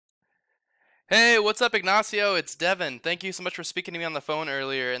Hey, what's up, Ignacio? It's Devin. Thank you so much for speaking to me on the phone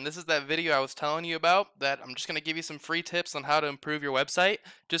earlier. And this is that video I was telling you about that I'm just going to give you some free tips on how to improve your website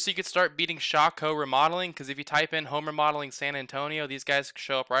just so you could start beating Shawco Remodeling. Because if you type in Home Remodeling San Antonio, these guys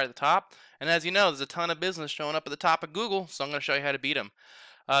show up right at the top. And as you know, there's a ton of business showing up at the top of Google, so I'm going to show you how to beat them.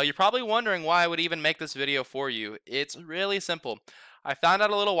 You're probably wondering why I would even make this video for you. It's really simple. I found out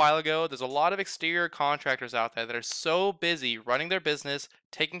a little while ago there's a lot of exterior contractors out there that are so busy running their business,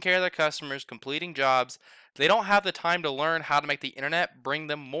 taking care of their customers, completing jobs, they don't have the time to learn how to make the internet bring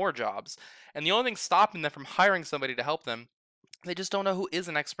them more jobs. And the only thing stopping them from hiring somebody to help them, they just don't know who is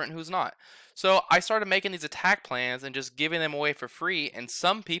an expert and who's not. So I started making these attack plans and just giving them away for free. And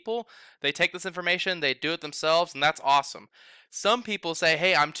some people, they take this information, they do it themselves, and that's awesome. Some people say,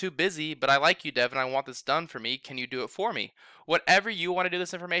 hey, I'm too busy, but I like you, Devin. I want this done for me. Can you do it for me? Whatever you want to do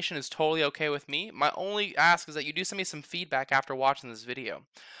this information is totally okay with me. My only ask is that you do send me some feedback after watching this video.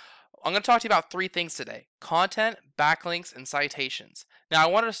 I'm going to talk to you about three things today: content, backlinks, and citations. Now,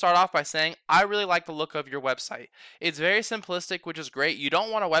 I wanted to start off by saying I really like the look of your website. It's very simplistic, which is great. You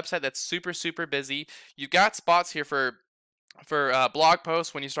don't want a website that's super busy. You've got spots here for blog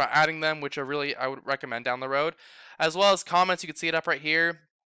posts when you start adding them, which are really I would recommend down the road, as well as comments. You can see it up right here.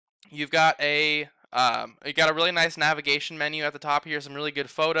 You've got a really nice navigation menu at the top here, some really good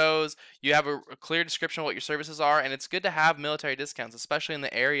photos. You have a clear description of what your services are, and it's good to have military discounts, especially in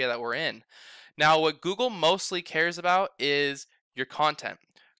the area that we're in. Now, what Google mostly cares about is your content.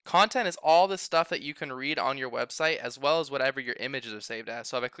 Content is all the stuff that you can read on your website, as well as whatever your images are saved as.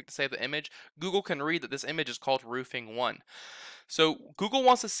 So if I click to save the image, Google can read that this image is called Roofing 1. So Google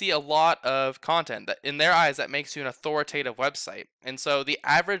wants to see a lot of content that, in their eyes, that makes you an authoritative website. And so the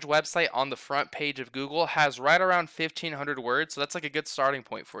average website on the front page of Google has right around 1,500 words. So that's like a good starting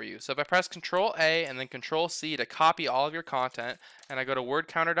point for you. So if I press Control A and then Control C to copy all of your content, and I go to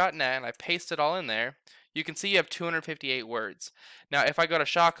wordcounter.net and I paste it all in there, you can see you have 258 words. Now, if I go to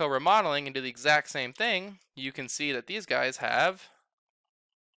Shawco Remodeling and do the exact same thing, you can see that these guys have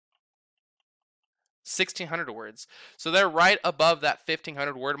 1,600 words. So they're right above that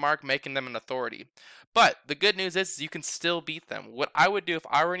 1,500 word mark, making them an authority. But the good news is you can still beat them. What I would do if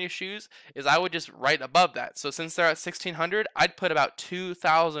I were in your shoes is I would just write above that. So since they're at 1,600, I'd put about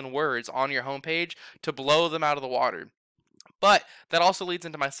 2,000 words on your homepage to blow them out of the water. But that also leads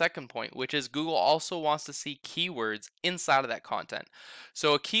into my second point, which is Google also wants to see keywords inside of that content.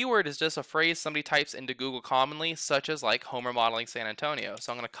 So a keyword is just a phrase somebody types into Google commonly, such as like Home Remodeling San Antonio.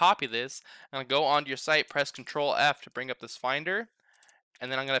 So I'm going to copy this, I'm going to go onto your site, press Control F to bring up this finder,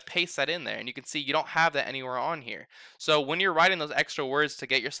 and then I'm going to paste that in there. And you can see you don't have that anywhere on here. So when you're writing those extra words to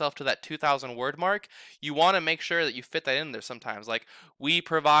get yourself to that 2,000 word mark, you want to make sure that you fit that in there sometimes. Like, we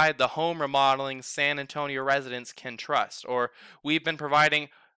provide the home remodeling San Antonio residents can trust, or we've been providing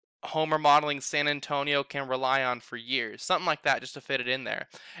home remodeling San Antonio can rely on for years. Something like that, just to fit it in there.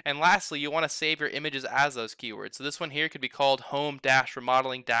 And lastly, you want to save your images as those keywords. So this one here could be called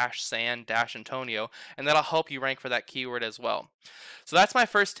home-remodeling-san-antonio, and that'll help you rank for that keyword as well. So that's my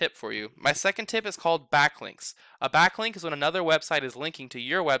first tip for you. My second tip is called backlinks. A backlink is when another website is linking to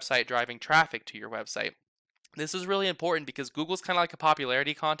your website, driving traffic to your website. This is really important because Google's kind of like a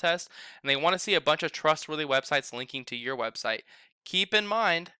popularity contest, and they want to see a bunch of trustworthy websites linking to your website. Keep in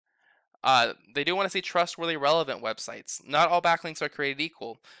mind, they do want to see trustworthy, relevant websites. Not all backlinks are created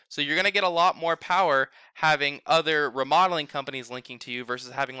equal. So you're going to get a lot more power having other remodeling companies linking to you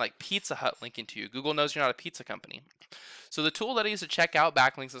versus having like Pizza Hut linking to you. Google knows you're not a pizza company. So the tool that I use to check out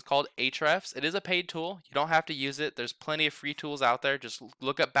backlinks is called Ahrefs. It is a paid tool. You don't have to use it. There's plenty of free tools out there. Just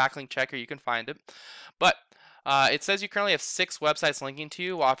look up Backlink Checker. You can find it. But it says you currently have 6 websites linking to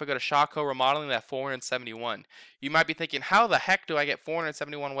you, while if I go to Shawco Remodeling, they have 471. You might be thinking, how the heck do I get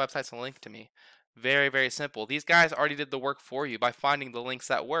 471 websites to link to me? Very simple. These guys already did the work for you by finding the links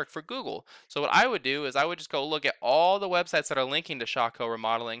that work for Google. So what I would do is I would just go look at all the websites that are linking to Shawco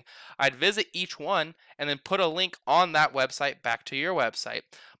Remodeling. I'd visit each one and then put a link on that website back to your website.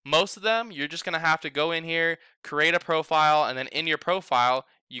 Most of them, you're just going to have to go in here, create a profile, and then in your profile,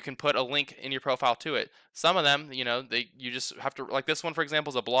 you can put a link in your profile to it. Some of them, you just have to, like this one, for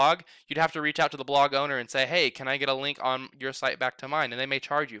example, is a blog. You'd have to reach out to the blog owner and say, hey, can I get a link on your site back to mine? And they may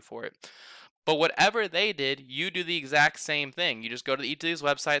charge you for it. But whatever they did, you do the exact same thing. You just go to each of these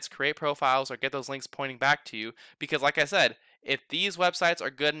websites, create profiles, or get those links pointing back to you. Because like I said, if these websites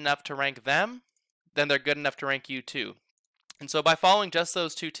are good enough to rank them, then they're good enough to rank you too. And so by following just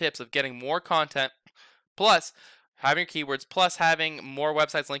those 2 tips of getting more content, plus having your keywords plus having more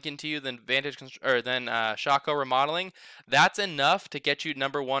websites linking to you than Shawco Remodeling, that's enough to get you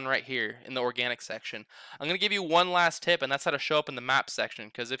number one right here in the organic section. I'm going to give you one last tip, and that's how to show up in the map section,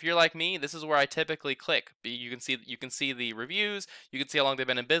 because if you're like me, this is where I typically click. You can see the reviews, you can see how long they've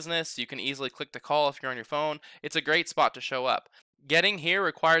been in business, you can easily click to call if you're on your phone. It's a great spot to show up. Getting here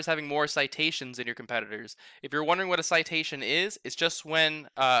requires having more citations than your competitors. If you're wondering what a citation is, it's just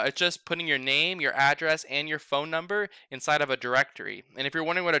putting your name, your address, and your phone number inside of a directory. And if you're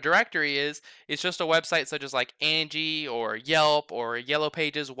wondering what a directory is, it's just a website such as like Angie or Yelp or Yellow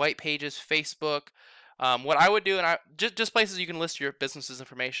Pages, White Pages, Facebook. What I would do, and just places you can list your business's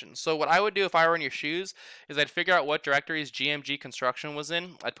information. So what I would do if I were in your shoes is I'd figure out what directories GMG Construction was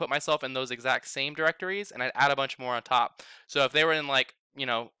in. I'd put myself in those exact same directories, and I'd add a bunch more on top. So if they were in like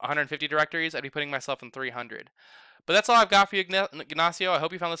 150 directories, I'd be putting myself in 300. But that's all I've got for you, Ignacio. I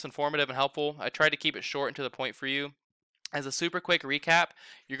hope you found this informative and helpful. I tried to keep it short and to the point for you. As a super quick recap,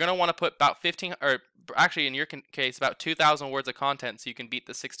 you're going to want to put about 15, or actually in your case, about 2,000 words of content so you can beat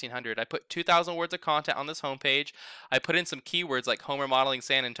the 1,600. I put 2,000 words of content on this homepage. I put in some keywords like Home Remodeling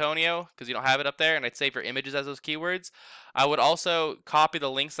San Antonio because you don't have it up there, and I'd save your images as those keywords. I would also copy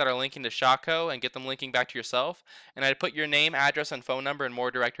the links that are linking to Shawco and get them linking back to yourself, and I'd put your name, address, and phone number in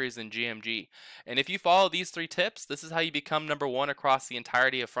more directories than GMG. And if you follow these 3 tips, this is how you become number 1 across the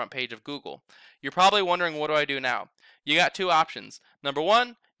entirety of front page of Google. You're probably wondering, what do I do now? You got 2 options. Number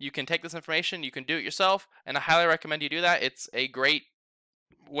 1, you can take this information, you can do it yourself, and I highly recommend you do that. It's a great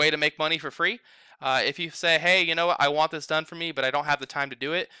way to make money for free. If you say, hey, you know what, I want this done for me, but I don't have the time to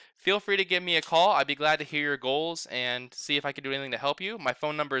do it, feel free to give me a call. I'd be glad to hear your goals and see if I can do anything to help you. My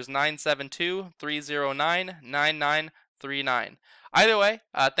phone number is 972-309-9939. Either way,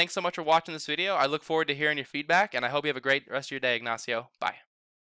 thanks so much for watching this video. I look forward to hearing your feedback, and I hope you have a great rest of your day, Ignacio. Bye.